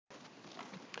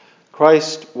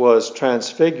Christ was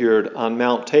transfigured on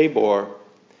Mount Tabor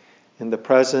in the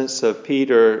presence of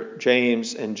Peter,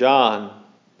 James, and John,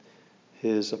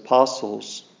 his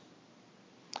apostles.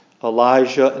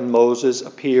 Elijah and Moses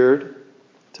appeared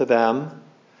to them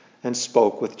and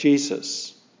spoke with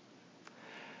Jesus.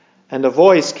 And a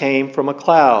voice came from a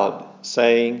cloud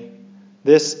saying,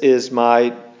 "This is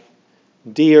my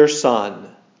dear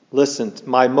Son. Listen,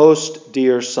 my most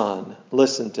dear Son.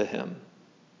 Listen to him."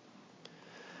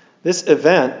 This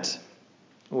event,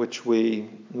 which we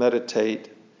meditate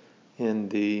in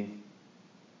the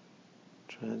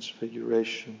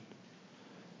Transfiguration,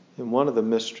 in one of the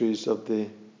mysteries of the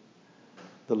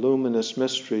luminous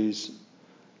mysteries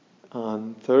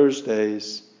on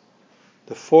Thursdays,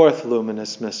 the fourth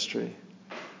luminous mystery,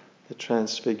 the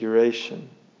Transfiguration.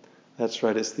 That's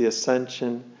right, it's the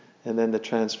Ascension, and then the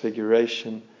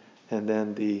Transfiguration, and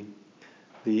then the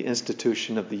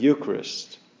institution of the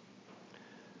Eucharist.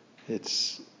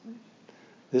 This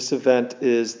event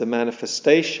is the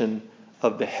manifestation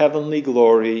of the heavenly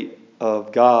glory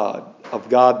of God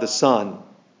the Son,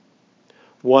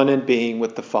 one in being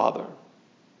with the Father.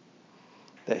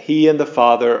 That he and the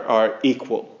Father are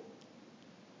equal.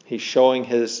 He's showing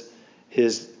his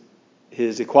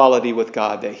equality with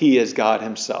God, that he is God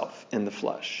himself in the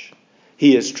flesh.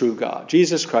 He is true God.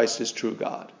 Jesus Christ is true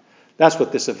God. That's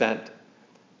what this event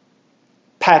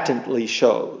patently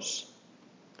shows.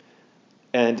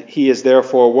 And he is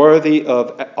therefore worthy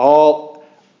of all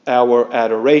our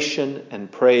adoration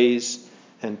and praise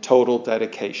and total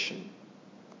dedication.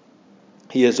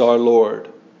 He is our Lord.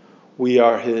 We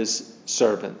are his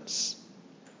servants,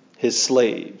 his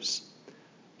slaves.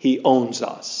 He owns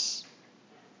us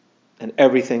and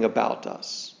everything about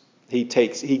us.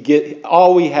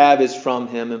 All we have is from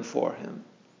him and for him.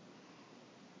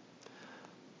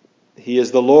 He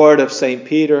is the Lord of St.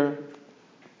 Peter,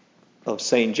 of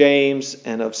St. James,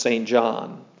 and of St.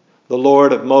 John, the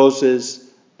Lord of Moses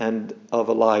and of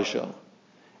Elijah.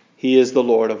 He is the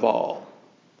Lord of all,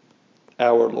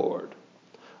 our Lord.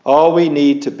 All we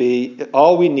need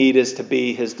is to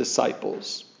be his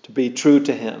disciples, to be true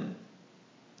to him.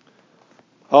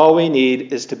 All we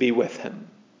need is to be with him.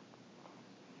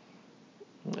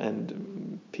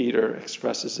 And Peter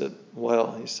expresses it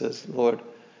well. He says, "Lord,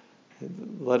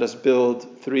 let us build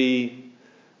three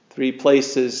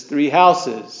places, 3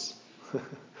 houses.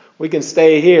 We can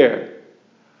stay here."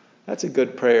 That's a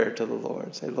good prayer to the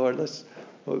Lord. Say, "Lord,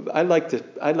 I'd like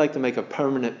to make a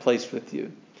permanent place with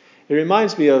you." It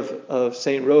reminds me of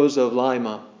St. Rosa of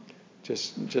Lima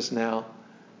just now,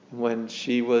 when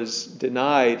she was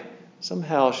denied.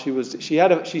 Somehow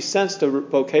she sensed a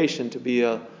vocation to be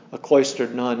a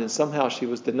cloistered nun, and somehow she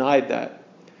was denied that.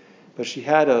 But she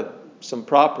had some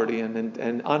property,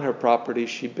 and on her property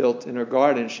in her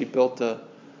garden she built a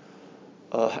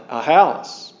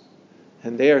house,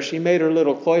 and there she made her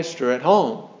little cloister at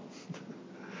home,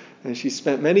 and she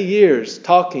spent many years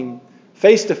talking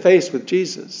face to face with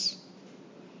Jesus.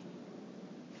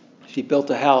 She built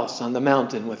a house on the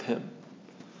mountain with him.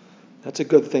 That's a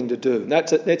good thing to do.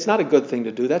 It's not a good thing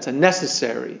to do. That's a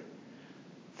necessary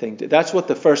thing to do. That's what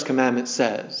the first commandment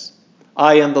says.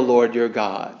 "I am the Lord your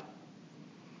God."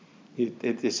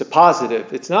 It's a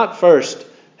positive. It's not first,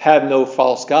 "have no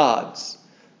false gods."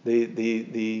 If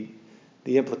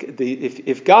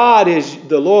God is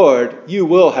the Lord, you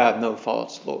will have no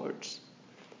false lords.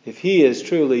 If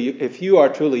you are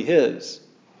truly his,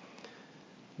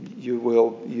 you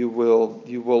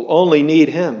will only need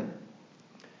him.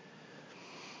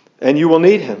 And you will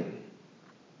need him.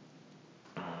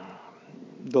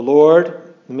 The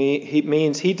Lord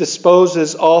means he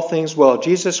disposes all things well.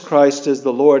 Jesus Christ is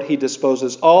the Lord. He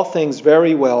disposes all things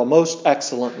very well, most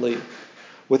excellently,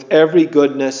 with every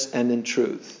goodness and in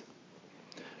truth.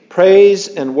 Praise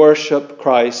and worship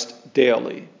Christ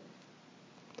daily.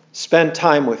 Spend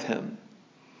time with him.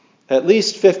 At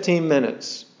least 15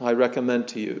 minutes, I recommend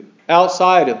to you,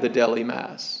 outside of the daily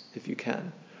Mass, if you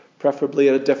can. Preferably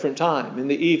at a different time, in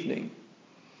the evening.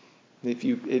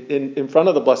 In front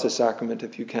of the Blessed Sacrament,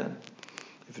 if you can.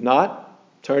 If not,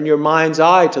 turn your mind's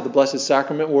eye to the Blessed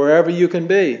Sacrament wherever you can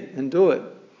be and do it.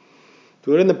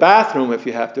 Do it in the bathroom if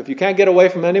you have to. If you can't get away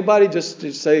from anybody, just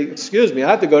say, "Excuse me, I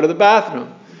have to go to the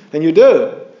bathroom." And you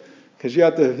do, because you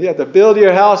have to build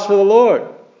your house for the Lord.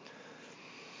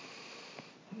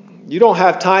 You don't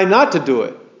have time not to do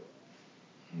it.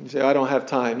 You say, "I don't have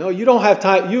time." No, you don't have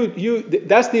time.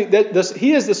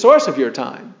 He is the source of your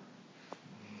time.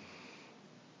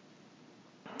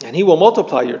 And he will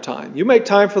multiply your time. You make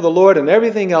time for the Lord and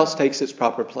everything else takes its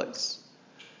proper place.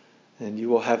 And you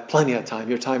will have plenty of time.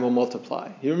 Your time will multiply.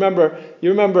 You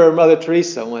remember Mother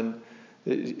Teresa when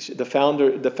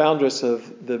The foundress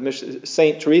of the mission,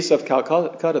 Saint Teresa of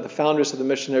Calcutta, the foundress of the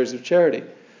Missionaries of Charity,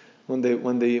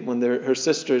 when her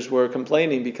sisters were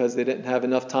complaining because they didn't have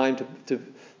enough time to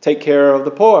take care of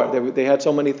the poor. They had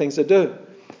so many things to do.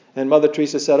 And Mother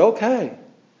Teresa said, okay,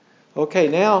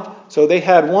 now, so they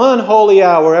had one holy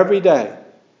hour every day.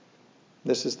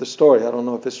 This is the story. I don't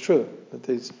know if it's true, but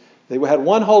they had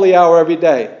one holy hour every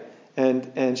day.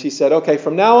 And she said, okay,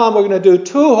 from now on we're going to do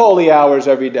 2 holy hours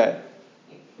every day,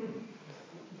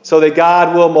 so that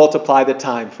God will multiply the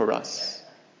time for us.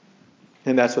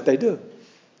 And that's what they do.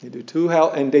 They do 2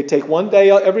 and they take one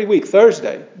day every week,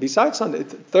 Thursday, besides Sunday,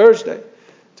 Thursday,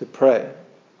 to pray.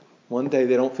 One day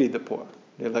they don't feed the poor.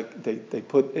 They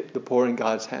put the poor in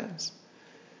God's hands.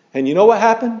 And you know what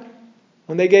happened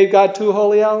when they gave God 2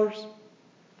 holy hours?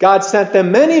 God sent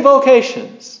them many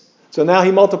vocations. So now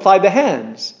He multiplied the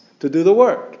hands to do the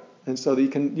work. And so that you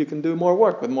can do more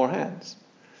work with more hands.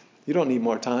 You don't need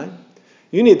more time.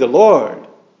 You need the Lord.